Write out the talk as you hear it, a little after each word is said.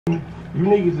You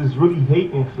niggas is really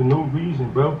hating for no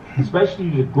reason, bro. Especially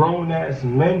the grown-ass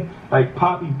men. Like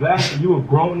Poppy Black, you a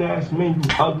grown-ass man, you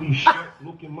ugly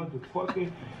shit-looking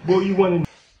motherfucker. Boy, you wanna...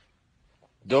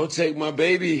 Don't take my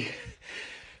baby.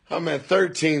 I'm at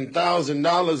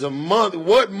 $13,000 a month.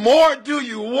 What more do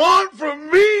you want from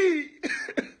me?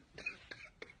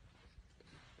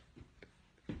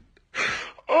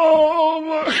 Oh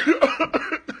my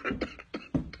God.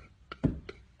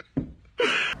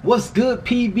 What's good,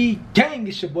 PB gang?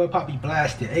 It's your boy Poppy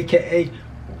Blasted, aka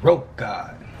Rope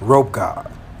God. Rope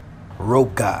God.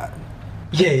 Rope God.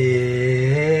 Yeah.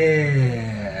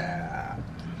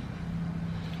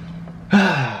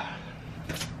 I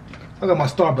got my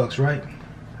Starbucks, right?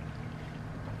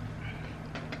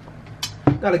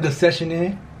 Got a good session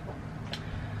in.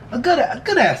 A good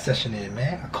ass session in,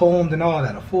 man. I combed and all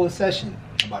that. A full session.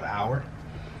 About an hour.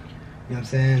 You know what I'm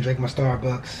saying? Drink my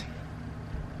Starbucks.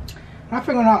 I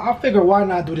figured why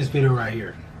not do this video right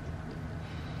here?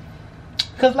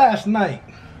 Because last night,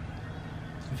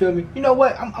 you feel me? You know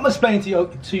what? I'm gonna explain I'm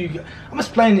gonna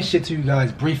explain this shit to you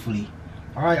guys briefly.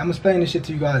 Alright, I'm gonna explain this shit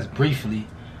to you guys briefly.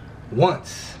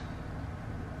 Once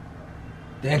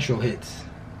the intro hits.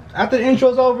 After the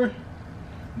intro's over,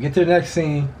 we get to the next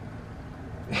scene.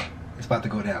 It's about to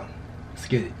go down. Let's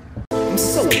get it. I'm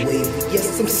so wavy,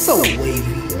 yes, I'm so wavy.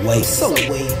 Wait, so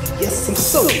wavy, yes, I'm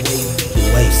so wavy.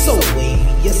 Wait, so wavy,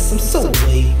 yes, I'm so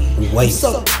wavy. Wait, I'm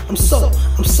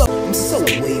so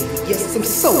wavy, yes, I'm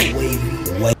so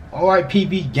wavy. Wait. Alright,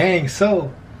 PB gang.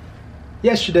 So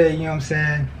yesterday, you know what I'm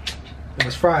saying? It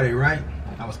was Friday, right?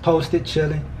 I was posted,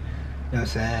 chilling. You know what I'm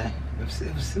saying?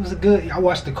 It was a good. I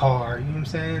watched the car. You know what I'm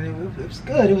saying? It was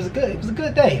good. It was a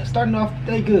good day. Starting off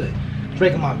the day good.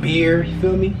 Drinking my beer. You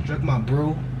feel me? Drinking my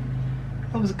brew.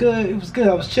 It was good. It was good.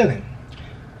 I was chilling.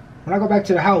 When I go back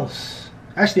to the house,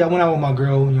 actually I went out with my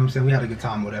girl. You know what I'm saying? We had a good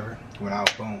time, whatever. Went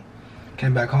out, boom.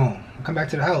 Came back home. I come back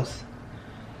to the house.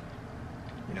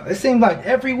 You know, it seemed like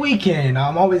every weekend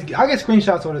I get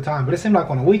screenshots all the time, but it seemed like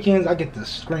on the weekends I get the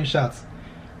screenshots,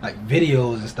 like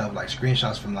videos and stuff, like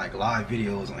screenshots from like live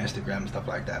videos on Instagram and stuff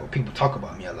like that, where people talk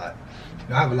about me a lot. You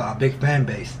know, I have a big fan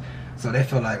base, so they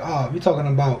feel like, oh, if you're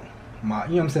talking about my,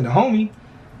 you know what I'm saying, the homie,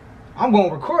 I'm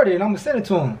gonna record it and I'm gonna send it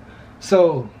to him.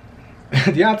 So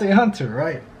Deyonte Hunter,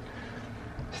 right?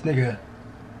 This nigga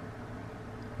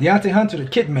Deyonte Hunter, the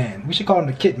Kit Man. We should call him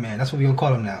the Kit Man. That's what we gonna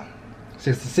call him now.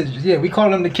 Yeah, we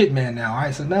call him the Kit Man now. All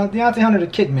right. So now Deyonte Hunter, the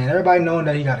Kit Man. Everybody knowing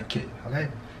that he got a kid. Okay.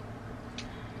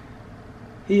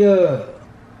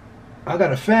 I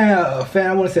got a fan.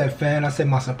 I want to say a fan. I said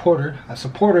my supporter. A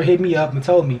supporter hit me up and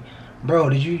told me, bro,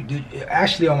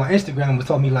 actually on my Instagram was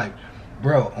told me like,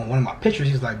 bro, on one of my pictures,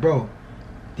 he's like, bro,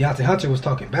 Deyonte Hunter was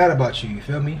talking bad about you. You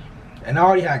feel me? And I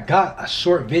already had got a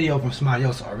short video from somebody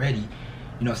else already. You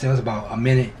know what I'm saying? It was about a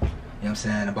minute. You know what I'm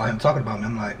saying? About him talking about me.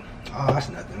 I'm like, oh, that's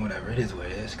nothing. Whatever. It is what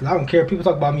it is. Because I don't care. People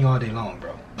talk about me all day long,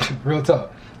 bro. Real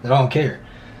talk. That I don't care.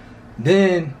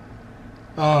 Then,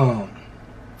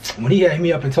 when he hit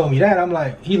me up and told me that, I'm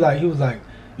like, he was like,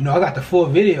 you know, I got the full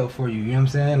video for you. You know what I'm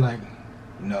saying? Like,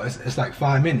 you know, it's like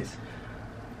 5 minutes.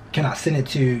 Can I send it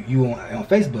to you on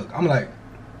Facebook? I'm like,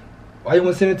 why you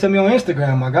want to send it to me on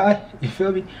Instagram, my guy? You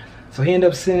feel me? So he ended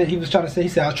up sending. He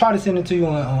said, I'll try to send it to you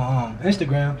on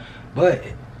Instagram, but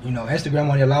you know, Instagram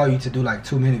only allow you to do like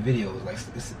 2-minute videos. Like,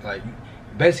 it's like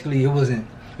basically it was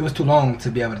too long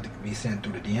to be able to be sent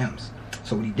through the DMs.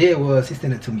 So what he did was he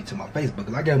sent it to me to my Facebook.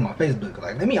 Cause I gave him my Facebook.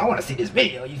 Like, I want to see this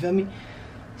video. You feel me?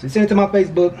 So he sent it to my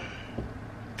Facebook.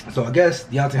 So I guess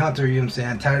Deyonte Hunter, you know what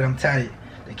I'm saying? I'm tatted.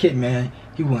 The Kid Man,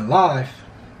 he went live.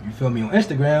 You feel me, on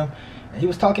Instagram, and he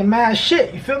was talking mad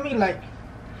shit. You feel me? Like,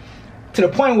 to the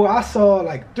point where I saw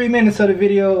like 3 minutes of the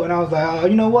video and I was like, oh,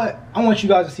 you know what? I want you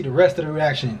guys to see the rest of the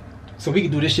reaction so we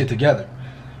can do this shit together.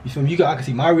 You feel me? I can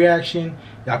see my reaction.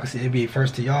 Y'all can see it be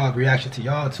first to y'all, reaction to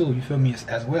y'all too. You feel me?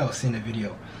 As well, seeing the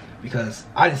video. Because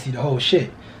I didn't see the whole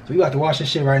shit. So we about to watch this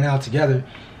shit right now together.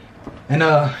 And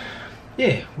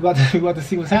yeah, we about to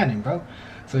see what's happening, bro.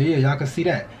 So yeah, y'all can see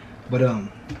that. But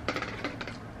I'm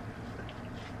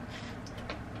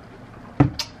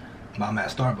at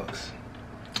Starbucks.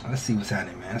 Let's see what's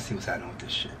happening, man. Let's see what's happening with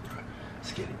this shit, bro.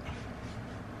 Let's get it.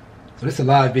 So this is a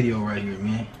live video right here,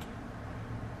 man.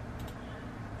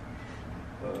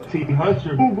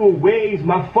 Hunter, Google Waves,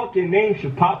 my fucking name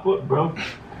should pop up, bro.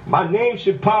 My name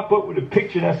should pop up with a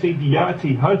picture that say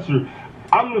Deyonte Hunter.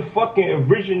 I'm the fucking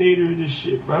originator of this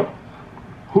shit, bro.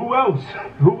 Who else?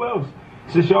 Who else?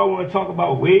 Since y'all want to talk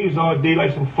about waves all day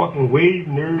like some fucking wave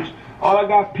nerds, all I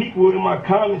got people in my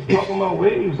comments talking about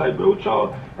waves. Like, bro,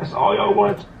 y'all, that's all y'all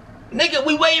want. Nigga,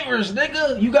 we waivers,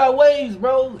 nigga. You got waves,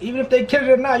 bro. Even if they kill it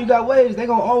or not, you got waves. They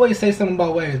gonna always say something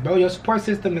about waves, bro. Your support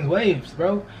system is waves,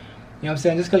 bro. You know what I'm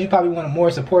saying? Just because you probably want more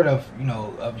support of, you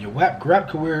know, of your rap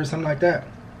career or something like that.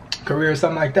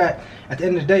 At the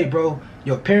end of the day, bro,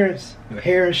 your appearance, your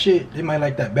hair and shit, they might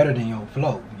like that better than your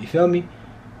flow. You feel me?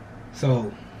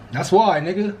 So, that's why,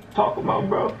 nigga. Talk about,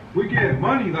 bro. We getting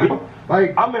money, like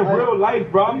I'm in real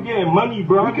life, bro. I'm getting money,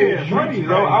 bro. I'm getting money,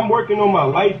 bro. I'm working on my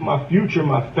life, my future,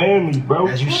 my family, bro.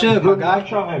 As you should, my guy. I'm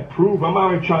trying to improve. I'm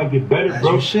out here trying to get better, As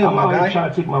bro. You should, I'm my out guy. here trying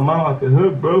to take my mom out the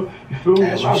hood, bro. You feel me?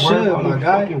 As I you work should, on my the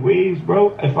guy. fucking ways,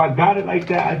 bro. If I got it like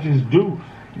that, I just do.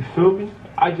 You feel me?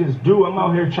 I just do. I'm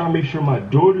out here trying to make sure my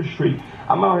daughter's straight.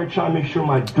 I'm out here trying to make sure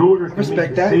my daughter can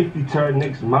make the safety to her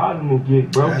next modeling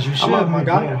gig, bro. As you should, I'm out my here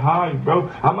guy. getting high, bro.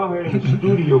 I'm out here in the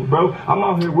studio, bro. I'm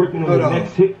out here working on the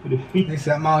next hit for the feet. They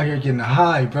said I'm out here getting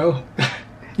high, bro.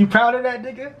 You proud of that,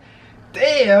 nigga?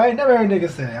 Damn, I ain't never heard a nigga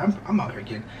say that. I'm out here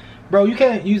getting... Bro, you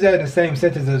can't use that in the same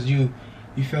sentence as you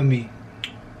feel me,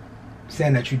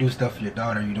 saying that you do stuff for your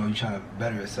daughter, you know, you trying to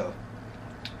better yourself.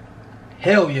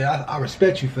 Hell yeah, I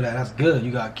respect you for that. That's good.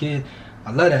 You got a kid.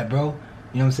 I love that, bro.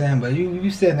 You know what I'm saying? But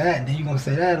you said that, and then you gonna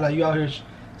say that like you out here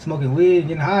smoking weed,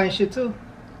 getting high and shit too.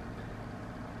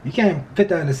 You can't fit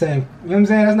that in the same. You know what I'm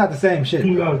saying? That's not the same shit.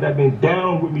 Females that been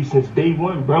down with me since day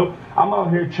one, bro. I'm out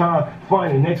here trying to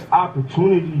find the next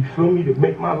opportunity. You feel me? To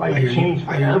make my life change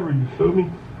forever. You feel me?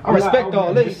 I respect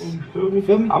all this. You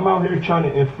feel me? I'm out here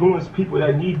trying to influence people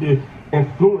that need to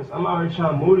influence. I'm out here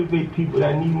trying to motivate people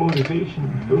that need motivation.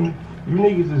 You feel me? You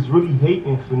niggas is really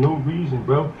hating for no reason,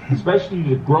 bro. Especially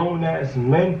the grown-ass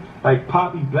men like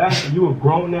Poppy Blaster. You a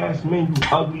grown-ass man, you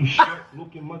ugly shit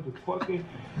looking motherfucker.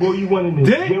 Boy, you went in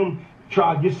the gym,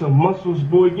 try to get some muscles,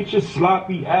 boy. Get your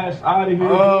sloppy ass out of here.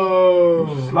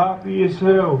 Oh. You sloppy as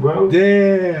hell, bro.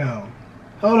 Damn.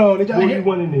 Hold on, did y'all Boy, hear? you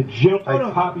went in the gym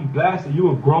like Poppy Blaster. You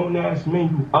a grown-ass man,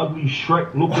 you ugly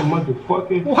Shrek looking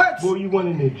motherfucker. What? Boy, you went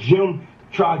in the gym,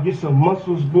 try to get some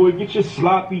muscles, boy. Get your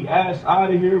sloppy ass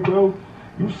out of here, bro.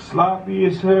 You sloppy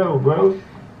as hell, bro.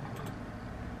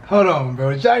 Hold on,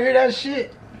 bro. Did y'all hear that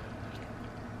shit?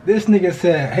 This nigga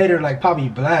said, hater like Poppy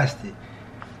Blasted.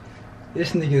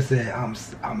 This nigga said,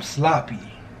 I'm sloppy.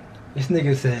 This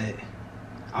nigga said,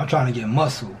 I'm trying to get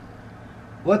muscle.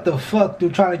 What the fuck do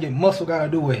trying to get muscle gotta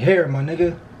do with hair, my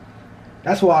nigga?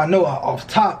 That's why I know off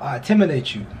top I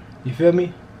intimidate you. You feel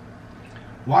me?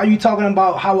 Why are you talking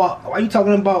about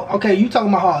okay, you talking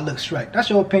about how I look Shrek.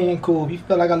 That's your opinion, cool. If you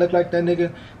feel like I look like that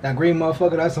nigga, that green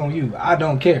motherfucker, that's on you. I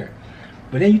don't care.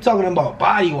 But then you talking about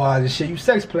body-wise and shit. You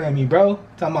sex playing me, bro.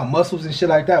 Talking about muscles and shit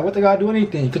like that. What they gotta do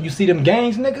anything? Cause you see them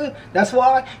gangs, nigga? That's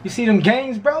why? You see them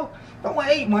gangs, bro? Don't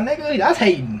hate, my nigga. That's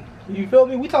hating. You feel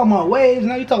me? We talking about waves,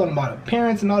 now you talking about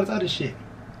appearance and all this other shit.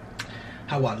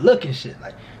 How I look and shit.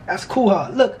 Like, that's cool how I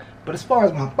look. But as far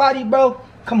as my body, bro,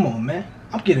 come on, man.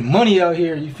 I'm getting money out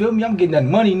here, you feel me? I'm getting that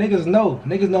money, niggas know.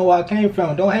 Niggas know where I came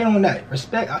from. Don't hate on that.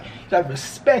 Respect, you gotta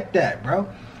respect that, bro.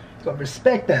 You gotta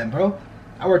respect that, bro.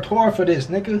 I worked hard for this,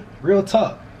 nigga. Real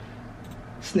talk.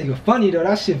 This nigga funny though,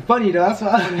 that shit funny though. That's why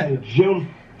I in the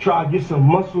gym, try to get some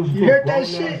muscles. You heard that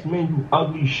shit? Man, you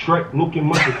ugly Shrek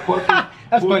looking motherfucker.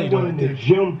 That's boy, funny you though. in the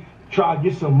gym, try to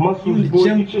get some muscles,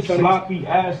 boy. Get your sloppy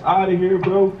ass out of here,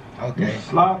 bro. Okay. You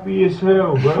sloppy as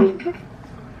hell, bro.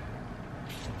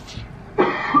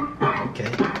 Okay.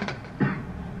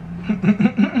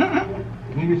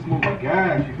 Niggas smoking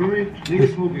gas, you feel me?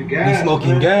 Niggas smoking gas. You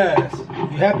smoking gas.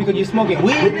 You happy because you smoking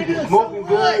weed, nigga? Niggas smoking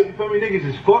good, you feel me? Niggas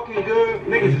is fucking good.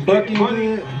 Niggas is fucking getting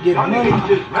money. good, getting Y'all money. niggas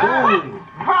just mad.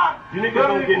 You niggas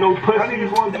don't get no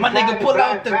pussy. My nigga pull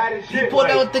out the, he pulled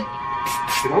out the.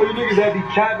 All you niggas that be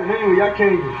capping anyway, y'all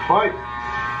can't even fight.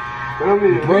 Feel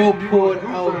me? Bro pulled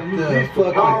out the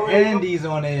fucking Andes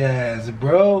on their ass,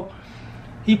 bro.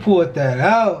 He pulled that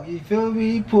out, you feel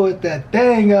me? He pulled that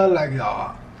thing out like,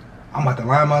 oh, I'm about to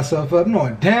line myself up. You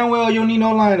know damn well you don't need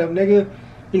no lineup, nigga.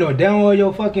 You know damn well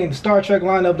your fucking Star Trek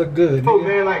lineup look good, Oh nigga.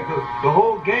 man, like the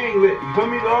whole gang lit, you feel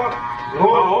me, dog? The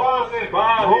whole squad lit. The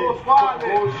whole squad lit.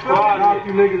 The whole squad knock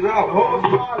you niggas out. The whole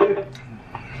squad lit.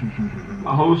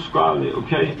 My whole squad lit,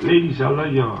 okay? Ladies, I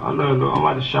love y'all. I love y'all. I'm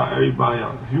about to shout everybody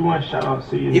out. If you want to shout out,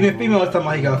 see you. Even females talking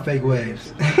about he got fake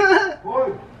waves.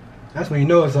 That's when you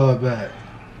know it's all bad.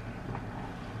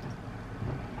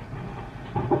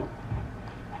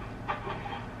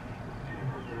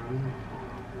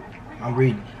 I'm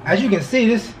reading. As you can see,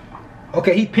 this,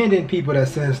 okay, he pinned in people that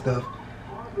said stuff.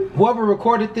 Whoever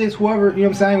recorded this, whoever, you know what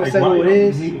I'm saying, will say who it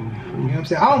is. You know what I'm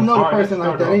saying? I don't know the person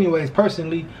like that anyways,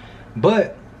 personally.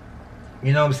 But,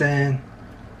 you know what I'm saying?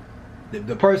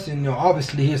 The person, you know,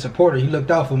 obviously he's a supporter. He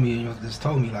looked out for me and just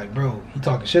told me, like, bro, he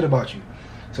talking shit about you.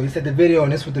 So he said the video,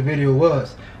 and this is what the video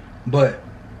was. But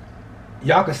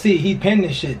y'all can see he penned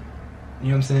this shit. You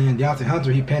know what I'm saying? Deyonte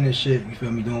Hunter, he penned this shit. You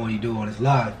feel me? Doing what he do on his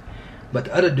live. But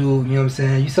the other dude, you know what I'm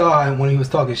saying? You saw him when he was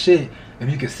talking shit. If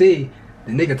you could see,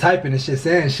 the nigga typing and shit,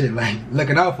 saying shit, like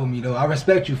looking out for me though. I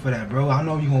respect you for that, bro. I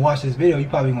know you gonna watch this video. You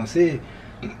probably gonna see it.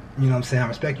 You know what I'm saying? I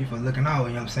respect you for looking out.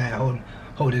 You know what I'm saying?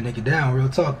 Hold that nigga down. Real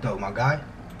talk though, my guy.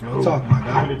 Real talk, my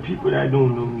guy. For the people that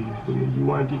don't know me, you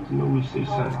want to get to know me, say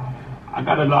something. I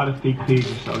got a lot of fake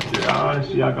pages out there.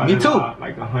 Honestly, I got me too.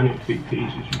 Like 100 fake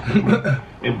pages. You feel me?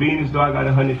 And being as though I got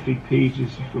 100 fake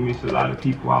pages, you feel me? It's a lot of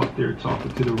people out there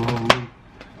talking to the wrong me.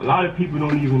 A lot of people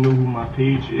don't even know who my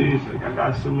page is. Like, I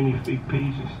got so many fake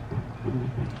pages.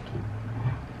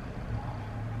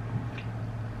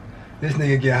 This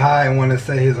nigga get high and want to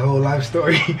say his whole life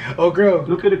story. Oh, girl.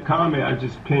 Look at the comment I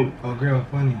just pinned. Oh, girl,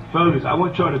 funny. Fellas, I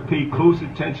want y'all to pay close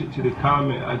attention to the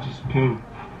comment I just pinned.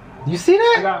 You see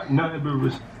that? I got nothing but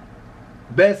respect.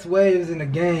 Best waves in the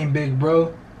game, big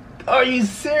bro. Are you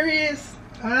serious?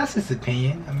 Oh, that's his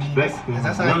opinion. I mean, that's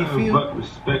how you feel. But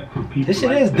respect for people. This shit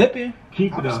like is that. dipping.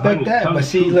 Keep it I respect that, but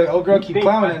see, look, old girl keep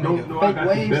clowning that nigga. Fake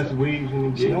waves. Best waves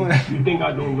in the game. You think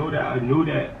I don't know that? I know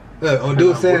that. Look, old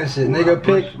dude saying shit. Nigga,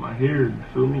 pick my hair. You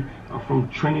feel me? I'm from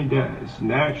Trinidad. It's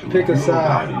natural. Pick a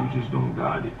side. You just don't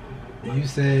got it. You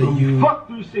said you fuck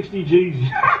 360 Jeezy.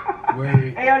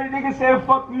 Hey, other nigga said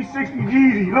fuck 360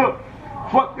 Jeezy. Look,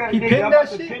 fuck that he nigga. I'm that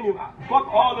shit? Fuck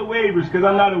all the waivers, cause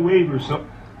I'm not a waiver. So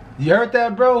you heard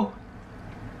that, bro?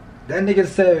 That nigga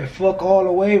said fuck all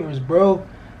the waivers, bro.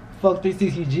 Fuck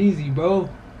 360 Jeezy, bro.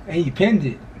 And he pinned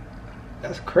it.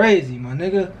 That's crazy, my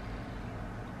nigga.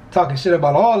 Talking shit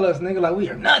about all us, nigga, like we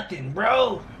are nothing,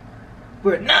 bro.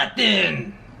 We're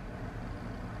nothing.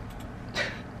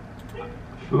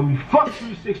 Feel me? Fuck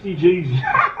 360 Jeezy.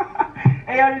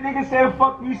 Hey, other nigga said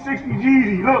fuck 360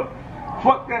 Jeezy. Look,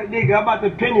 fuck that nigga. I'm about to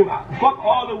pin him. Fuck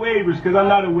all the waivers, cause I'm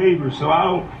not a waiver. So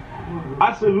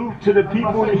I salute to the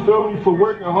people, you feel me, for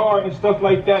working hard and stuff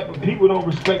like that. But people don't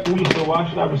respect me, so why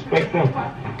should I respect them?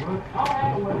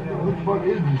 What the fuck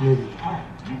is this nigga?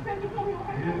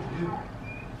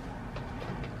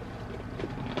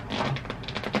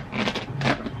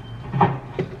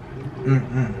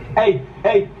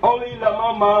 Hey, only love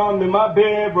my mom in my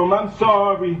bedroom, I'm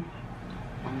sorry.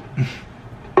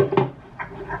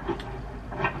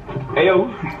 Hey yo,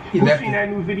 who seen that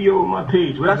new video on my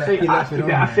page? What I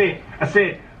say? I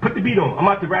said, put the beat on. I'm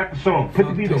about to rap the song. Put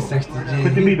the beat on.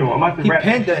 Put the beat on. I'm about to rap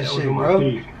that shit,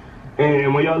 bro.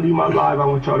 And when y'all leave my live, I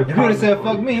want y'all to. If he would have said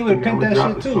fuck me, he would have pinned that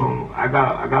shit too. I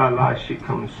got a lot of shit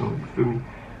coming soon. You feel me?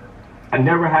 I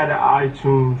never had an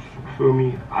iTunes. You feel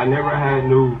me? I never had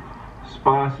no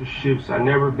sponsorships. I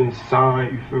never been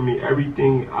signed. You feel me?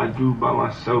 Everything I do by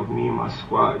myself, me and my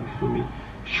squad. You feel me?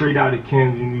 Straight out of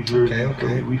Camden, New Jersey. Okay. You feel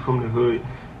me? We from the hood,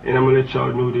 and I'm gonna let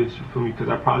y'all know this. You feel me? Because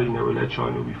I probably never let y'all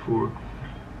know before.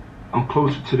 I'm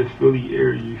closer to the Philly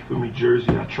area, you feel me, Jersey.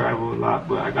 I travel a lot,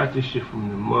 but I got this shit from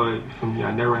the mud, you feel me.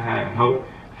 I never had help,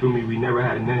 you feel me. We never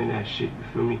had none of that shit, you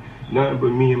feel me. Nothing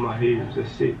but me and my haters,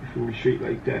 that's it, you feel me, straight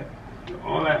like that.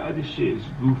 All that other shit is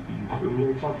goofy, you feel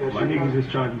me. My niggas just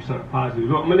trying to do something positive.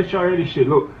 Look, I'm gonna let y'all hear this shit,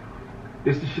 look.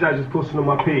 This is the shit I just posted on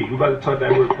my page. We about to talk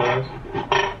that word, cuz.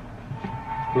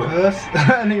 Cuz?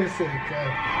 That nigga said cuz.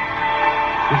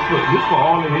 This for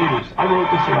all the haters. I wrote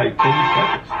this in like 30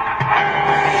 seconds.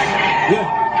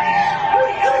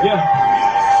 Yeah.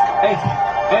 Hey.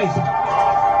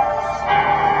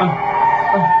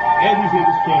 And these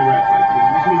niggas can't rap like me.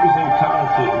 These niggas ain't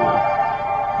talented enough.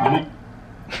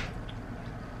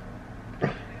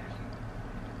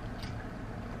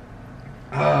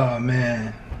 Oh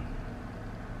man.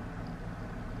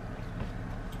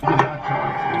 Niggas not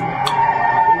talented enough.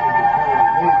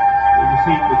 Niggas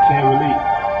hate but can't relate.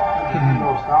 You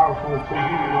know, styrofoam too, you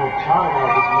know, China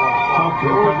this motherfucker. Talk to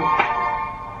me, brother.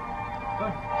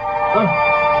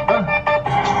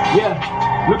 Yeah,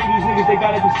 look at these niggas, they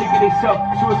gotta be sick of themselves.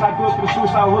 Suicide good for the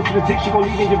suicide hood for the dick, she gon'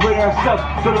 leave and get rid of herself.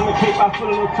 Filling the cape, I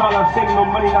feeling no tall, I'm saving no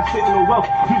money, not saving no wealth.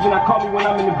 Usually I call me when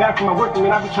I'm in the bathroom, I'm working,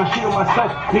 and I be trying to shit on myself.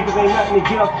 Niggas ain't nothing to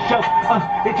get off the shelf.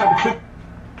 They try to flip.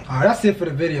 Alright, that's it for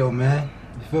the video, man.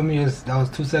 You feel me? That was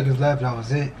 2 seconds left, that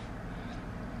was it.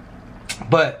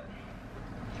 But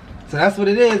so that's what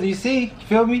it is, you see? You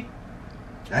feel me?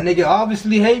 That nigga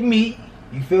obviously hate me.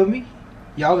 You feel me?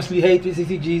 You obviously hate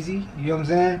 360 Jeezy. You know what I'm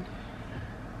saying?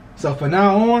 So from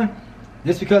now on,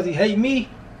 just because he hate me,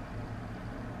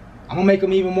 I'm gonna make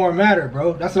him even more matter,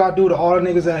 bro. That's what I do to all the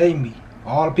niggas that hate me.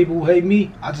 All the people who hate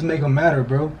me, I just make them matter,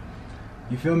 bro.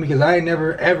 You feel me? Because I ain't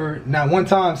never, ever, not one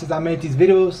time since I made these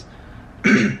videos,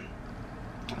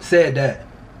 said that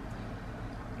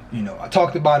you know, I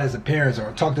talked about as a parent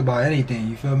or talked about anything,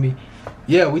 you feel me?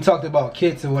 Yeah, we talked about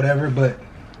kids or whatever, but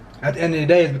at the end of the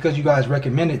day, it's because you guys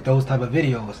recommended those type of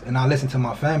videos, and I listen to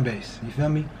my fan base, you feel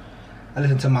me? I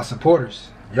listen to my supporters,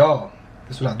 y'all.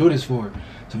 That's what I do this for.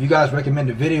 So if you guys recommend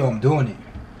a video, I'm doing it,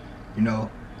 you know?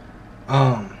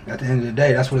 At the end of the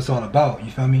day, that's what it's all about,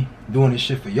 you feel me? Doing this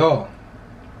shit for y'all.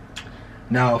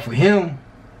 Now, for him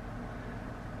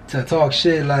to talk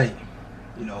shit like,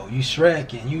 you know, you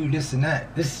Shrek and you this and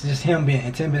that, this is just him being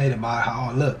intimidated by how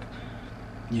I look.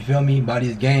 You feel me? By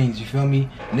these gangs, you feel me?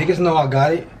 Niggas know I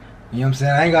got it. You know what I'm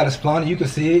saying? I ain't got to splon it. You can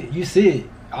see it. You see it.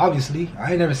 Obviously. I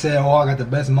ain't never said, oh, I got the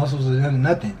best muscles or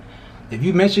nothing. If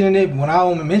you mentioning it when I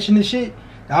don't mention this shit,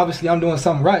 obviously I'm doing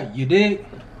something right. You dig?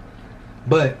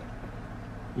 But,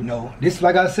 you know, this,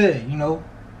 like I said, you know,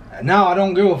 now I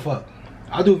don't give a fuck.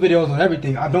 I do videos on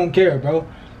everything. I don't care, bro.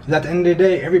 Because at the end of the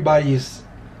day, everybody is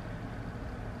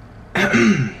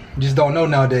just don't know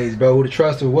nowadays, bro, who to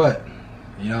trust or what.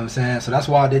 You know what I'm saying? So that's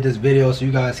why I did this video, so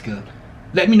you guys could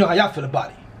let me know how y'all feel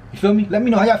about it. You feel me? Let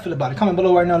me know how y'all feel about it. Comment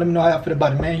below right now. Let me know how y'all feel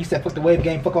about it, man. He said, fuck the wave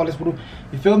game. Fuck all this.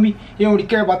 You feel me? He don't really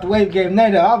care about the wave game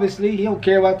neither. Obviously, he don't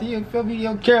care about the, you feel me? He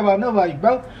don't care about nobody,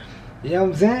 bro. You know what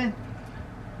I'm saying?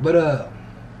 But,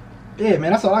 yeah,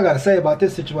 man, that's all I got to say about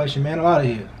this situation, man. I'm out of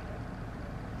here.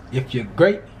 If you're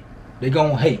great, they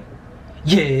gonna hate.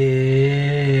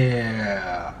 Yeah.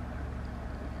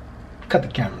 Cut the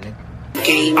camera, nigga.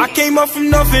 I came up from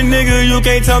nothing, nigga, you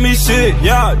can't tell me shit,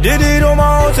 yeah. Did it on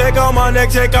my own, check out my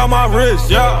neck, check out my wrist,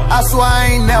 yeah. I swear I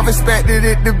ain't never expected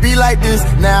it to be like this.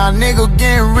 Now a nigga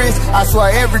getting rich, I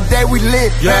swear every day we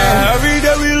lit, yeah, man. Every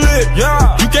day we lit,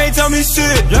 yeah. You can't tell me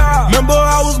shit, yeah. Remember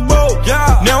I was broke,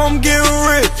 yeah. Now I'm getting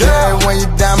rich, yeah. Yeah, when you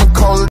diamond cold